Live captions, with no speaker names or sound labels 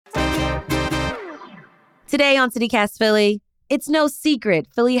Today on CityCast Philly, it's no secret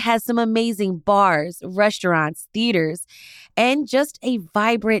Philly has some amazing bars, restaurants, theaters, and just a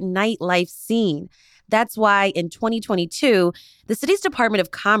vibrant nightlife scene. That's why in 2022, the city's Department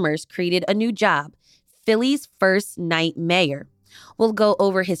of Commerce created a new job, Philly's first night mayor. We'll go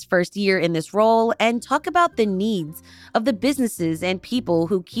over his first year in this role and talk about the needs of the businesses and people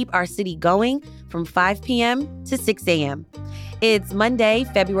who keep our city going from 5 p.m. to 6 a.m. It's Monday,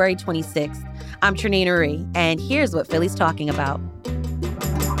 February 26th. I'm Trenae Nuri, and here's what Philly's talking about.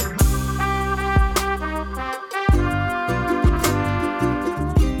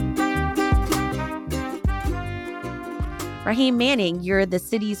 Raheem Manning, you're the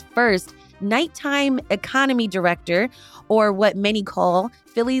city's first nighttime economy director, or what many call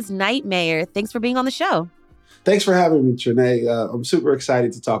Philly's night mayor. Thanks for being on the show. Thanks for having me, Trenae. I'm super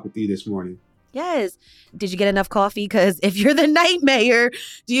excited to talk with you this morning. Yes. Did you get enough coffee? Because if you're the night mayor,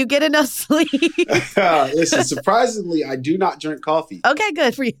 do you get enough sleep? Listen, surprisingly, I do not drink coffee. Okay,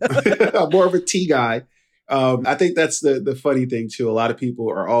 good for you. I'm more of a tea guy. I think that's the funny thing, too. A lot of people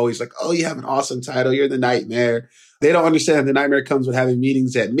are always like, oh, you have an awesome title. You're the night mayor. They don't understand the nightmare comes with having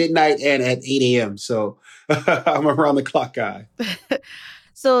meetings at midnight and at 8 a.m. So I'm a round the clock guy.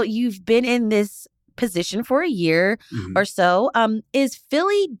 So you've been in this position for a year or so. Is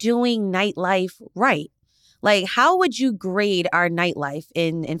Philly doing nightlife right? Like, how would you grade our nightlife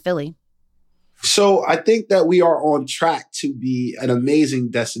in Philly? So I think that we are on track to be an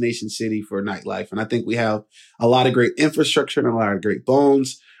amazing destination city for nightlife. And I think we have a lot of great infrastructure and a lot of great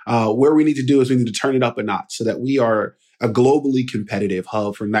bones. Where we need to do is we need to turn it up a notch so that we are a globally competitive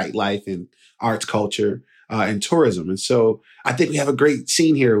hub for nightlife and arts, culture, and tourism. And so I think we have a great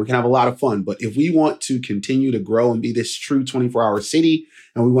scene here. We can have a lot of fun. But if we want to continue to grow and be this true 24-hour city,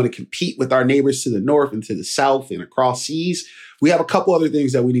 and we want to compete with our neighbors to the north and to the south and across seas, we have a couple other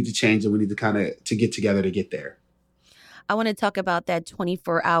things that we need to change and we need to get together to get there. I want to talk about that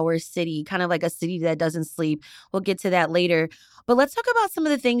 24-hour city, kind of like a city that doesn't sleep. We'll get to that later. But let's talk about some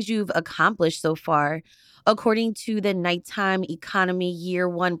of the things you've accomplished so far. According to the Nighttime Economy Year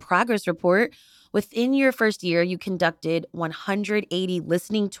 1 Progress Report, within your first year, you conducted 180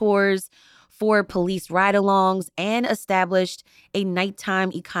 listening tours, 4 police ride-alongs, and established a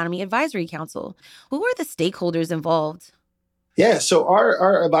Nighttime Economy Advisory Council. Who were the stakeholders involved? Yeah, so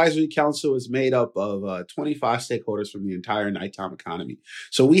our advisory council is made up of 25 stakeholders from the entire nighttime economy.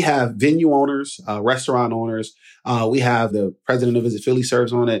 So we have venue owners, restaurant owners. We have the president of Visit Philly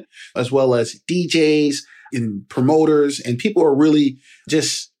serves on it, as well as DJs and promoters and people who are really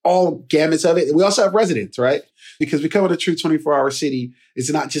just all gamuts of it. We also have residents, right? Because becoming a true 24-hour city is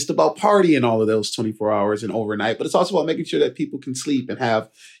not just about partying all of those 24 hours and overnight, but it's also about making sure that people can sleep and have,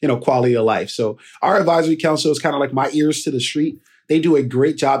 quality of life. So our advisory council is kind of like my ears to the street. They do a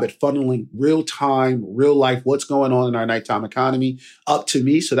great job at funneling real time, real life, what's going on in our nighttime economy up to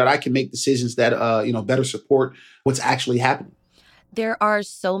me so that I can make decisions that, better support what's actually happening. There are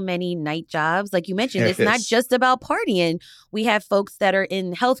so many night jobs. Like you mentioned, it's not just about partying. We have folks that are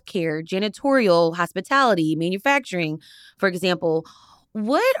in healthcare, janitorial, hospitality, manufacturing, for example.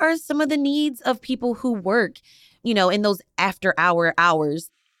 What are some of the needs of people who work, in those after-hour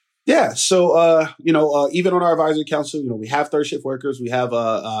hours? Yeah. So, even on our advisory council, we have third shift workers. We have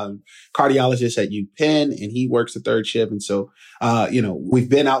a cardiologist at UPenn, and he works the third shift. And so, we've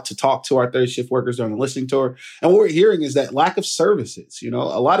been out to talk to our third shift workers during the listening tour. And what we're hearing is that lack of services. A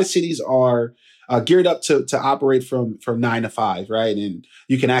lot of cities are geared up to operate from 9 to 5, right? And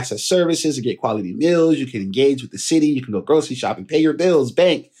you can access services and get quality meals. You can engage with the city. You can go grocery shopping, pay your bills,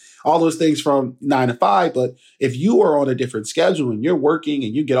 bank, all those things from 9 to 5. But if you are on a different schedule and you're working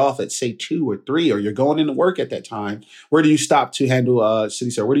and you get off at, say, 2 or 3, or you're going into work at that time, where do you stop to handle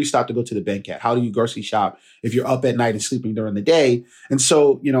city service? Where do you stop to go to the bank at? How do you grocery shop if you're up at night and sleeping during the day? And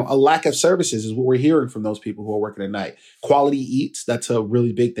so, a lack of services is what we're hearing from those people who are working at night. Quality eats, that's a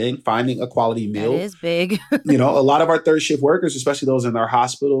really big thing. Finding a quality meal. That is big. A lot of our third shift workers, especially those in our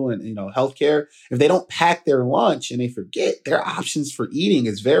hospital and, healthcare, if they don't pack their lunch and they forget, their options for eating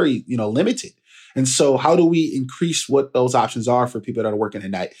is very, limited. And so how do we increase what those options are for people that are working at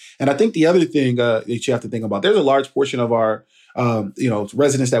night? And I think the other thing that you have to think about, there's a large portion of our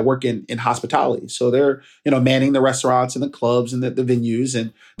residents that work in hospitality. So they're, manning the restaurants and the clubs and the venues,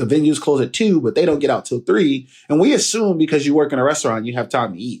 and the venues close at 2, but they don't get out till 3. And we assume because you work in a restaurant, you have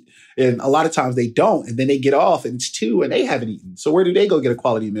time to eat. And a lot of times they don't. And then they get off and it's 2 and they haven't eaten. So where do they go get a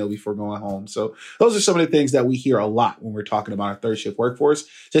quality meal before going home? So those are some of the things that we hear a lot when we're talking about our third shift workforce,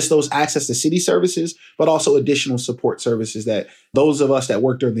 just those access to city services, but also additional support services that those of us that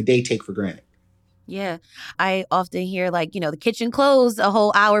work during the day take for granted. Yeah. I often hear like, the kitchen closed a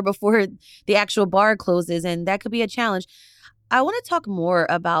whole hour before the actual bar closes, and that could be a challenge. I want to talk more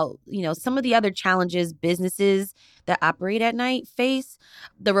about, some of the other challenges businesses that operate at night face.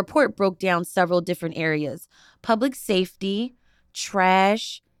 The report broke down several different areas: public safety,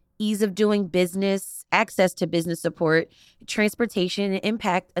 trash, ease of doing business, access to business support, transportation, and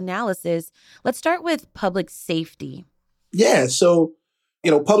impact analysis. Let's start with public safety. Yeah. So,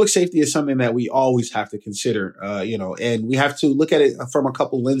 public safety is something that we always have to consider, and we have to look at it from a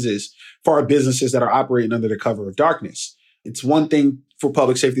couple lenses for our businesses that are operating under the cover of darkness. It's one thing for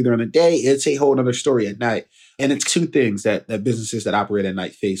public safety during the day. It's a whole other story at night. And it's two things that businesses that operate at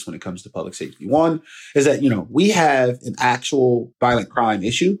night face when it comes to public safety. One is that, we have an actual violent crime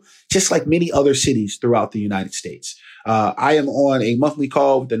issue, just like many other cities throughout the United States. I am on a monthly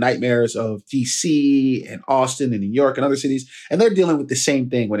call with the nightmares of DC and Austin and New York and other cities, and they're dealing with the same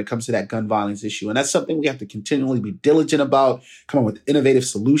thing when it comes to that gun violence issue. And that's something we have to continually be diligent about, come up with innovative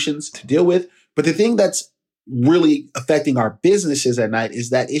solutions to deal with. But the thing that's really affecting our businesses at night is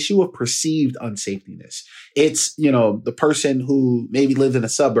that issue of perceived unsafetyness. It's, the person who maybe lived in a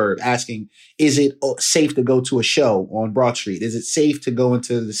suburb asking, is it safe to go to a show on Broad Street? Is it safe to go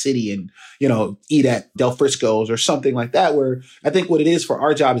into the city and, eat at Del Frisco's or something like that? Where I think what it is for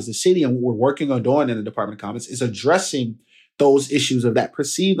our job as the city and what we're working on doing in the Department of Commerce is addressing those issues of that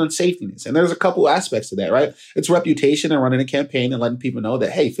perceived unsafetyness. And there's a couple aspects to that, right? It's reputation and running a campaign and letting people know that,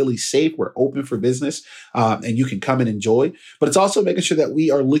 hey, Philly's safe. We're open for business and you can come and enjoy. But it's also making sure that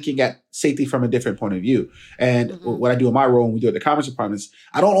we are looking at safety from a different point of view. And what I do in my role when we do at the Commerce Department is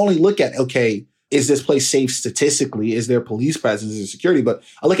I don't only look at, okay, is this place safe statistically? Is there police presence? Is there security? But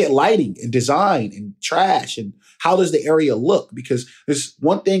I look at lighting and design and trash and how does the area look? Because there's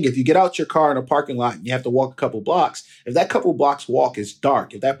one thing, if you get out your car in a parking lot and you have to walk a couple blocks, if that couple blocks walk is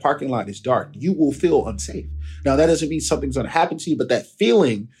dark, if that parking lot is dark, you will feel unsafe. Now, that doesn't mean something's going to happen to you, but that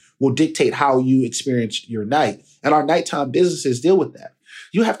feeling will dictate how you experience your night. And our nighttime businesses deal with that.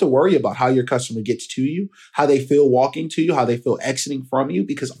 You have to worry about how your customer gets to you, how they feel walking to you, how they feel exiting from you,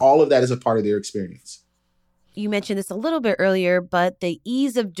 because all of that is a part of their experience. You mentioned this a little bit earlier, but the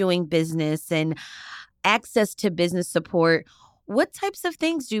ease of doing business and access to business support, what types of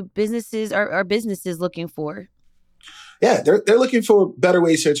things do businesses are businesses looking for? Yeah, they're looking for better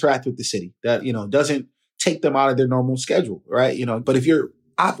ways to interact with the city that, doesn't take them out of their normal schedule, right? But if you're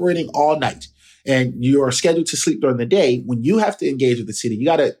operating all night and you are scheduled to sleep during the day, when you have to engage with the city, you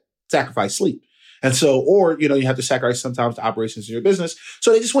got to sacrifice sleep. And so, or, you have to sacrifice sometimes the operations of your business.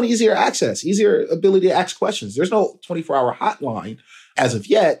 So they just want easier access, easier ability to ask questions. There's no 24-hour hotline as of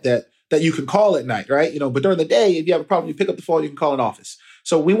yet that you can call at night, right? But during the day, if you have a problem, you pick up the phone, you can call an office.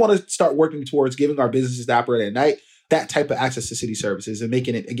 So we want to start working towards giving our businesses that operate at night that type of access to city services and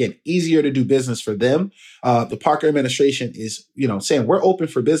making it, again, easier to do business for them. The Parker administration is, saying we're open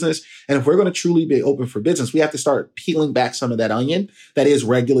for business. And if we're going to truly be open for business, we have to start peeling back some of that onion that is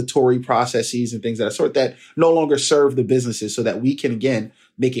regulatory processes and things of that sort that no longer serve the businesses so that we can, again,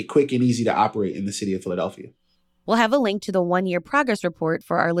 make it quick and easy to operate in the city of Philadelphia. We'll have a link to the 1-year progress report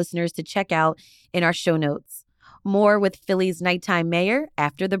for our listeners to check out in our show notes. More with Philly's nighttime mayor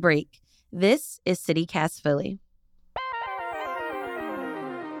after the break. This is CityCast Philly.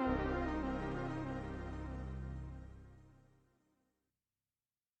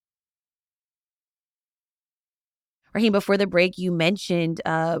 Raheem, before the break, you mentioned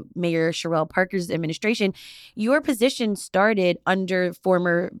Mayor Cherelle Parker's administration. Your position started under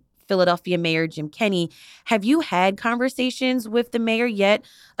former Philadelphia Mayor Jim Kenney. Have you had conversations with the mayor yet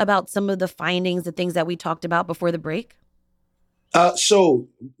about some of the findings, the things that we talked about before the break? So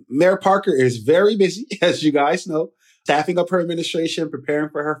Mayor Parker is very busy, as you guys know, staffing up her administration, preparing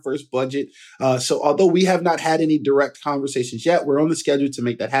for her first budget. So although we have not had any direct conversations yet, we're on the schedule to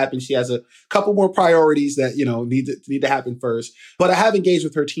make that happen. She has a couple more priorities that, need to happen first. But I have engaged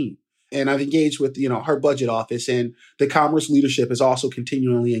with her team. And I've engaged with, her budget office, and the commerce leadership is also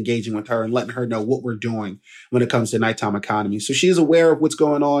continually engaging with her and letting her know what we're doing when it comes to nighttime economy. So she is aware of what's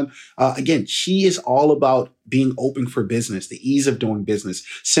going on. Again, she is all about being open for business, the ease of doing business,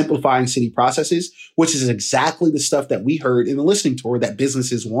 simplifying city processes, which is exactly the stuff that we heard in the listening tour that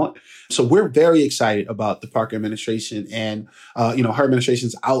businesses want. So we're very excited about the Parker administration and, her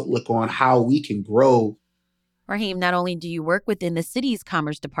administration's outlook on how we can grow. Raheem, not only do you work within the city's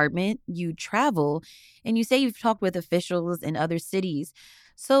commerce department, you travel, and you say you've talked with officials in other cities.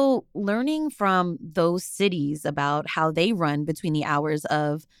 So learning from those cities about how they run between the hours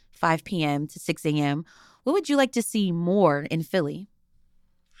of 5 p.m. to 6 a.m., what would you like to see more in Philly?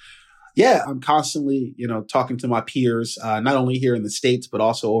 Yeah, I'm constantly, talking to my peers, not only here in the States, but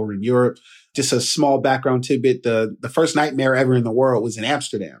also over in Europe. Just a small background tidbit. The first nightmare ever in the world was in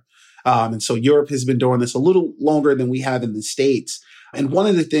Amsterdam. And so Europe has been doing this a little longer than we have in the States. And one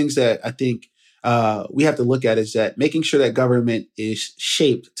of the things that I think we have to look at is that making sure that government is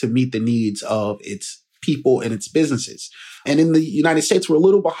shaped to meet the needs of its people and its businesses. And in the United States, we're a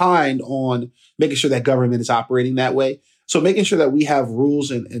little behind on making sure that government is operating that way. So making sure that we have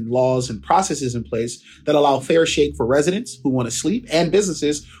rules and laws and processes in place that allow fair shake for residents who want to sleep and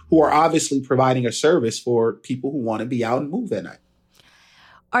businesses who are obviously providing a service for people who want to be out and move at night.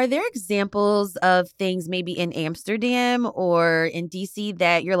 Are there examples of things maybe in Amsterdam or in DC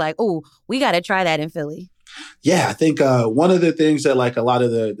that you're like, oh, we got to try that in Philly? Yeah, I think one of the things that like a lot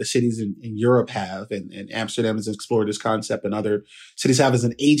of the cities in Europe have, and Amsterdam has explored this concept and other cities have, is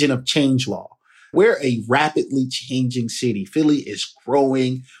an agent of change law. We're a rapidly changing city. Philly is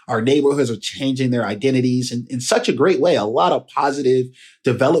growing. Our neighborhoods are changing their identities in such a great way. A lot of positive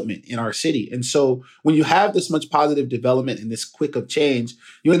development in our city. And so when you have this much positive development and this quick of change,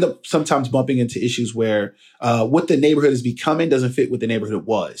 you end up sometimes bumping into issues where what the neighborhood is becoming doesn't fit what the neighborhood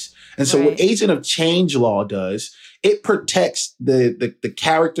was. And so what agent of change law does, it protects the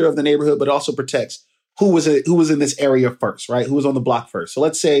character of the neighborhood, but also protects who was in this area first, right? Who was on the block first. So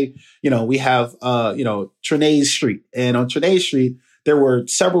let's say, we have, Trinay's Street. And on Trinay's Street, there were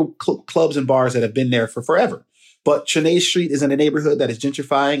several clubs and bars that have been there for forever. But Trinay's Street is in a neighborhood that is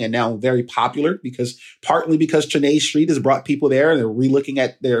gentrifying and now very popular partly because Trinay's Street has brought people there and they're relooking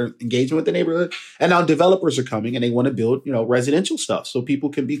at their engagement with the neighborhood. And now developers are coming and they want to build, residential stuff so people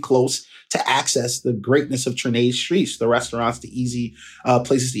can be close to access the greatness of Trinay's Streets, the restaurants, the easy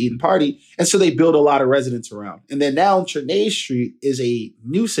places to eat and party. And so they build a lot of residents around. And then now Trinay's Street is a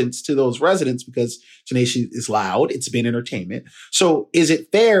nuisance to those residents because Trinay's Street is loud. It's been entertainment. So is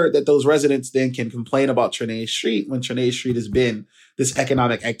it fair that those residents then can complain about Trinay's Street when Trinay's Street has been this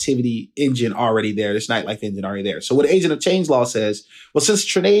economic activity engine already there, this nightlife engine already there? So what agent of change law says, well, since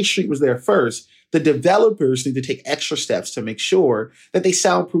Trinay's Street was there first, the developers need to take extra steps to make sure that they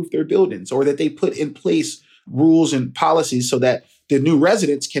soundproof their buildings or that they put in place rules and policies so that the new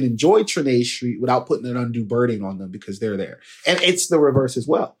residents can enjoy Trinay's Street without putting an undue burden on them because they're there. And it's the reverse as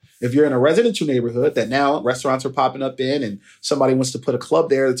well. If you're in a residential neighborhood that now restaurants are popping up in and somebody wants to put a club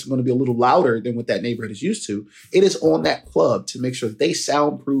there that's going to be a little louder than what that neighborhood is used to, it is on that club to make sure that they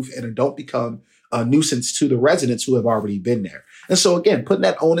soundproof and don't become a nuisance to the residents who have already been there. And so again, putting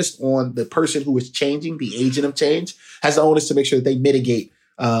that onus on the person who is changing, the agent of change, has the onus to make sure that they mitigate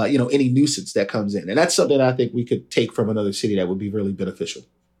any nuisance that comes in. And that's something I think we could take from another city that would be really beneficial.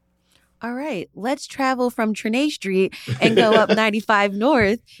 All right, let's travel from Trinay Street and go up 95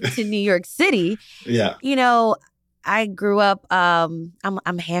 North to New York City. Yeah. I grew up, I'm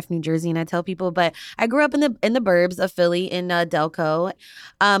half New Jersey and I tell people, but I grew up in the burbs of Philly in Delco.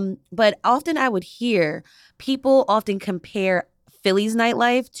 But often I would hear people often compare Philly's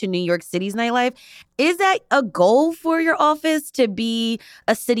nightlife to New York City's nightlife. Is that a goal for your office to be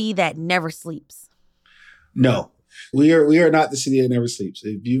a city that never sleeps? No. We are not the city that never sleeps.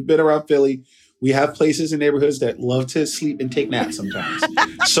 If you've been around Philly, we have places and neighborhoods that love to sleep and take naps sometimes.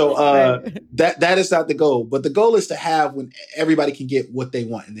 So that is not the goal. But the goal is to have when everybody can get what they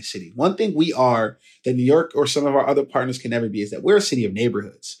want in the city. One thing we are that New York or some of our other partners can never be is that we're a city of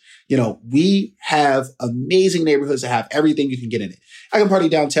neighborhoods. We have amazing neighborhoods that have everything you can get in it. I can party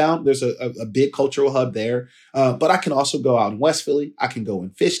downtown. There's a big cultural hub there. But I can also go out in West Philly. I can go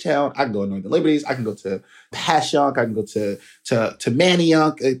in Fishtown. I can go in Northern Liberties. I can go to Passyunk. I can go to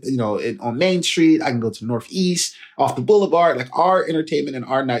Manayunk, on Main Street. I can go to Northeast, off the Boulevard. Like our entertainment and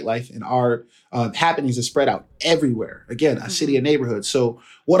our nightlife and our happenings are spread out everywhere. Again, a city of neighborhoods. So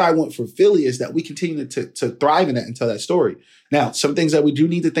what I want for Philly is that we continue to thrive in that and tell that story. Now, some things that we do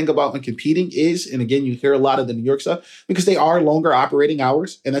need to think about when competing is, and again, you hear a lot of the New York stuff because they are longer operating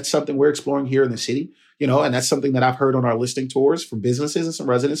hours. And that's something we're exploring here in the city. And that's something that I've heard on our listening tours from businesses and some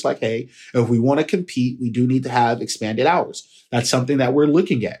residents like, hey, if we want to compete, we do need to have expanded hours. That's something that we're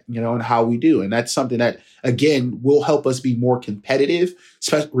looking at, and how we do. And that's something that, again, will help us be more competitive,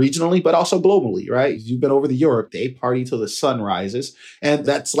 especially regionally, but also globally, right? If you've been over to Europe, they party till the sun rises. And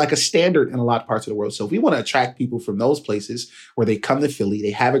that's like a standard in a lot of parts of the world. So if we want to attract people from those places where they come to Philly,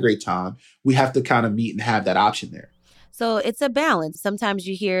 they have a great time, we have to kind of meet and have that option there. So it's a balance. Sometimes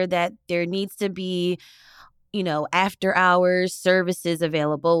you hear that there needs to be, after hours services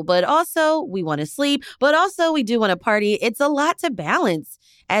available, but also we want to sleep, but also we do want to party. It's a lot to balance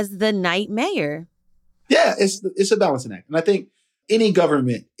as the night mayor. Yeah, it's a balancing act. And I think any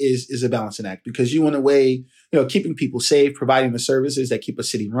government is a balancing act because you want to weigh, keeping people safe, providing the services that keep a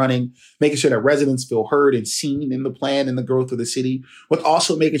city running, making sure that residents feel heard and seen in the plan and the growth of the city, with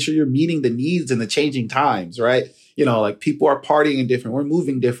also making sure you're meeting the needs and the changing times, right? Like people are partying different. We're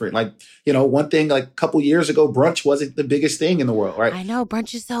moving different. Like, one thing like a couple years ago, brunch wasn't the biggest thing in the world, right? I know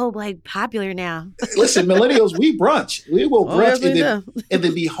brunch is so popular now. Listen, millennials, we brunch. We will brunch and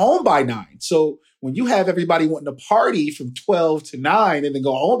then be home by 9. So when you have everybody wanting to party from 12 to 9 and then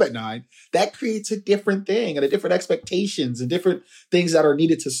go home at 9, that creates a different thing and a different expectations and different things that are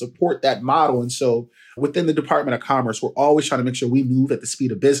needed to support that model. And so within the Department of Commerce, we're always trying to make sure we move at the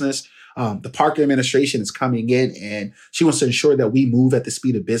speed of business. The Parker administration is coming in and she wants to ensure that we move at the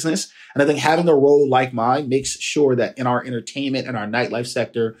speed of business. And I think having a role like mine makes sure that in our entertainment and our nightlife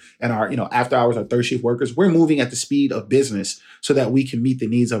sector and our, after hours, our third shift workers, we're moving at the speed of business so that we can meet the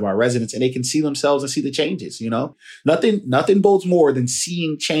needs of our residents and they can see themselves and see the changes. Nothing bodes more than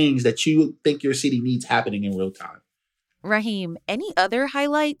seeing change that you think your city needs happening in real time. Raheem, any other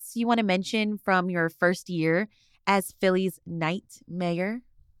highlights you want to mention from your first year as Philly's night mayor?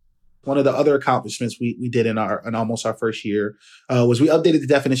 One of the other accomplishments we did in almost our first year was we updated the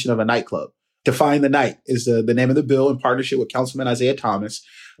definition of a nightclub. Define the Night is the name of the bill in partnership with Councilman Isaiah Thomas.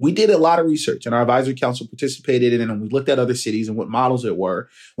 We did a lot of research and our advisory council participated in it and we looked at other cities and what models it were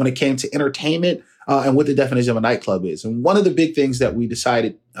when it came to entertainment and what the definition of a nightclub is. And one of the big things that we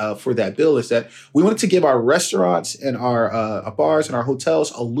decided for that bill is that we wanted to give our restaurants and our bars and our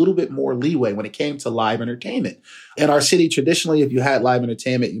hotels a little bit more leeway when it came to live entertainment. In our city, traditionally, if you had live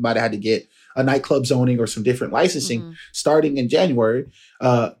entertainment, you might have had to get a nightclub zoning or some different licensing. Starting in January.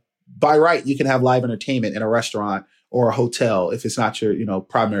 By right, you can have live entertainment in a restaurant or a hotel if it's not your,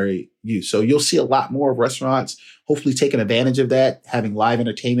 primary use. So you'll see a lot more of restaurants hopefully taking advantage of that, having live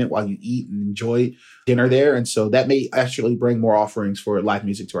entertainment while you eat and enjoy dinner there. And so that may actually bring more offerings for live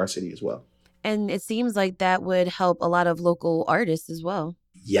music to our city as well. And it seems like that would help a lot of local artists as well.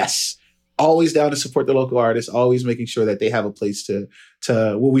 Yes. Always down to support the local artists, always making sure that they have a place to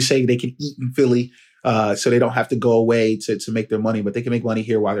what we say they can eat in Philly. So they don't have to go away to make their money, but they can make money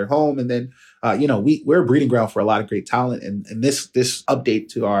here while they're home. And then, we're a breeding ground for a lot of great talent. And this update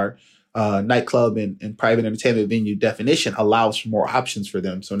to our nightclub and private entertainment venue definition allows for more options for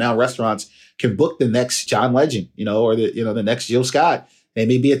them. So now restaurants can book the next John Legend, or the next Jill Scott. They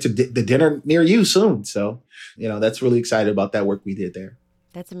may be at the dinner near you soon. So, that's really excited about that work we did there.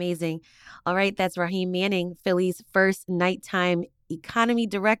 That's amazing. All right. That's Raheem Manning, Philly's first nighttime economy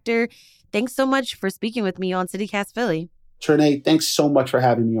director. Thanks so much for speaking with me on CityCast Philly. Trinae, thanks so much for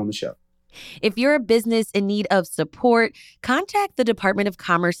having me on the show. If you're a business in need of support, contact the Department of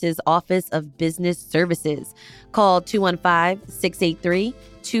Commerce's Office of Business Services. Call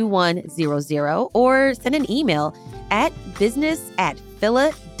 215-683-2100 or send an email at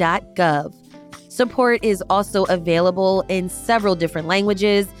business@phila.gov. Support is also available in several different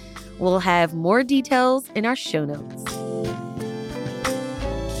languages. We'll have more details in our show notes.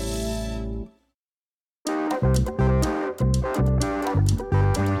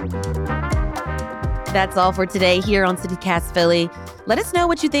 That's all for today here on CityCast Philly. Let us know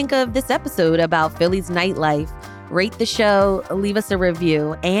what you think of this episode about Philly's nightlife. Rate the show, leave us a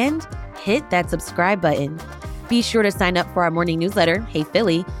review, and hit that subscribe button. Be sure to sign up for our morning newsletter, Hey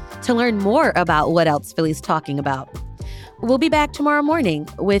Philly, to learn more about what else Philly's talking about. We'll be back tomorrow morning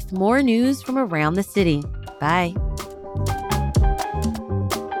with more news from around the city. Bye.